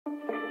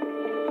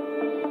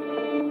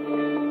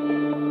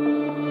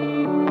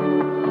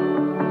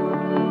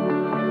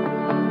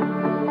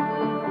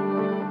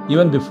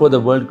Even before the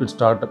world could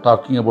start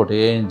talking about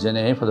AI and Gen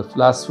AI, for the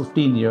last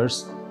 15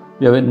 years,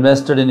 we have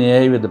invested in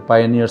AI with the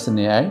pioneers in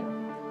AI.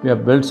 We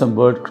have built some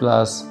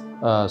world-class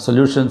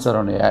solutions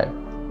around AI.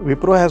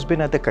 Wipro has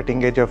been at the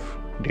cutting edge of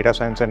data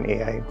science and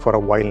AI for a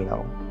while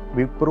now.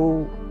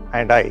 Wipro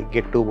and I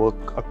get to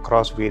work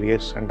across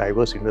various and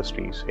diverse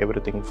industries,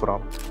 everything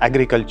from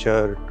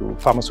agriculture to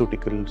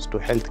pharmaceuticals to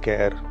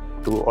healthcare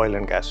to oil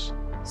and gas.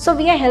 So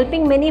we are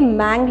helping many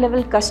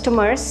Mang-level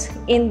customers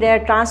in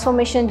their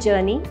transformation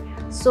journey.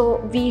 So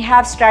we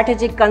have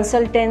strategic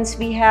consultants,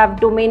 we have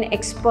domain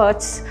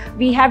experts,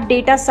 we have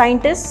data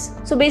scientists.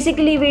 So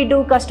basically we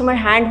do customer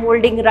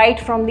hand-holding right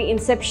from the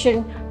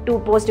inception to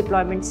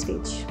post-deployment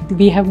stage.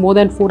 We have more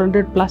than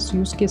 400 plus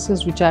use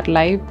cases which are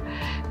live.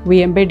 We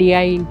embed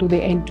AI into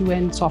the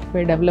end-to-end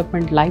software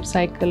development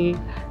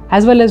lifecycle,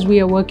 as well as we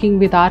are working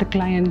with our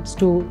clients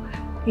to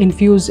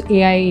infuse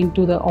AI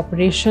into the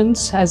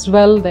operations as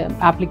well, the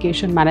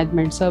application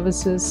management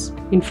services,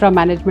 infra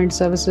management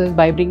services,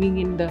 by bringing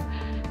in the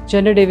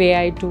generative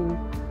AI to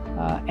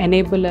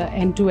enable an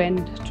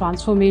end-to-end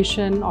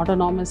transformation,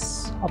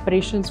 autonomous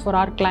operations for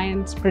our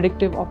clients,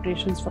 predictive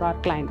operations for our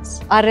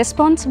clients. Our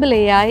responsible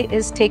AI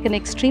is taken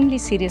extremely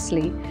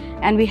seriously,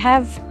 and we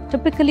have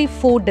typically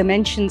 4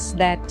 dimensions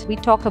that we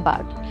talk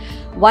about.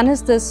 One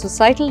is the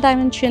societal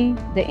dimension,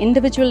 the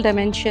individual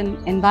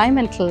dimension,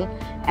 environmental,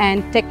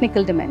 and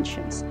technical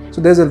dimensions. So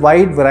there's a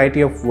wide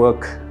variety of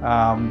work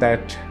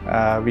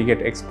that we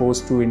get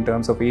exposed to in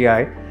terms of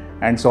AI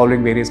and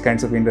solving various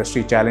kinds of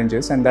industry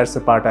challenges, and that's the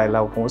part I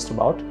love most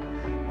about.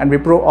 And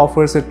Wipro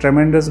offers a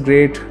tremendous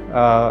great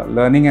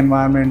learning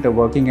environment, a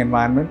working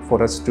environment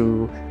for us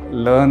to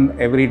learn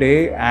every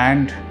day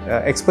and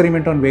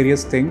experiment on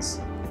various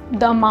things.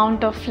 The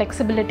amount of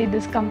flexibility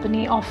this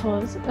company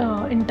offers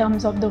in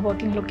terms of the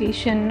working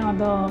location or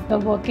the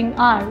working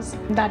hours,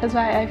 that is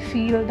why I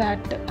feel that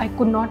I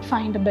could not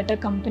find a better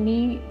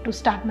company to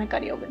start my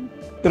career with.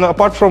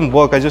 Apart from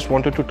work, I just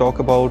wanted to talk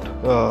about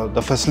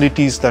the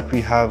facilities that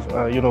we have.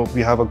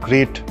 We have a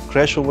great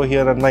creche over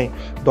here, and my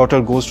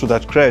daughter goes to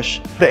that creche.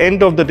 At the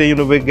end of the day,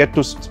 we get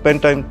to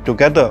spend time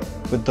together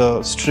with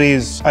the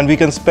strays, and we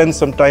can spend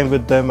some time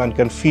with them and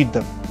can feed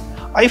them.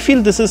 I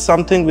feel this is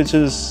something which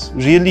is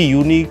really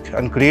unique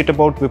and great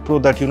about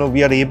Wipro, that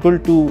we are able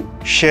to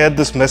share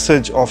this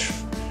message of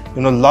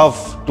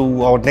love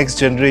to our next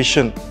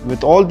generation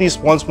with all these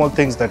small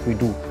things that we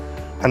do,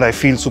 and I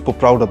feel super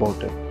proud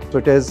about it. So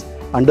it is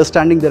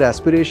understanding their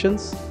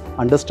aspirations,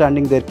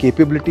 understanding their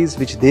capabilities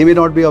which they may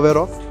not be aware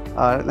of,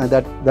 and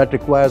that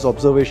requires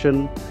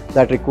observation,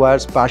 that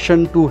requires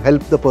passion to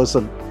help the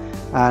person,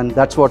 and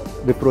that's what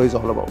Wipro is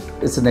all about.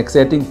 It's an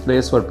exciting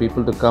place for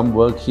people to come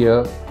work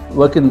here,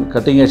 work in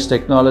cutting-edge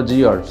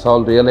technology or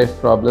solve real-life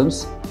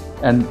problems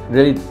and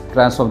really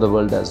transform the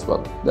world as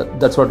well.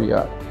 That's what we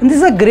are. And this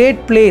is a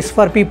great place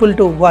for people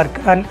to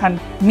work,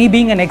 and me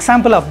being an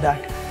example of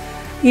that.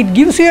 It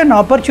gives you an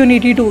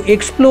opportunity to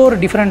explore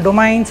different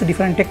domains,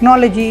 different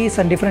technologies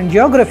and different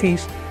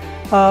geographies,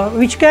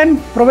 which can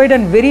provide a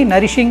very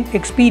nourishing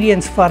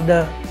experience for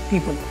the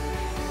people.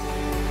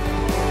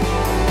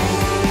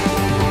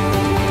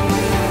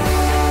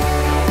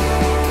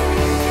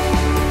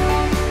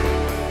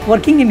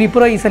 Working in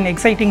Wipro is an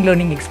exciting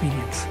learning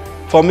experience.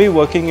 For me,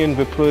 working in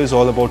Wipro is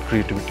all about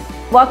creativity.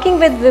 Working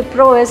with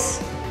Wipro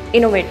is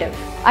innovative.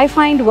 I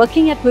find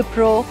working at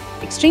Wipro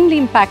extremely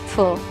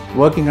impactful.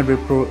 Working at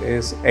Wipro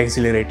is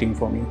exhilarating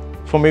for me.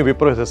 For me,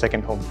 Wipro is a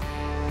second home.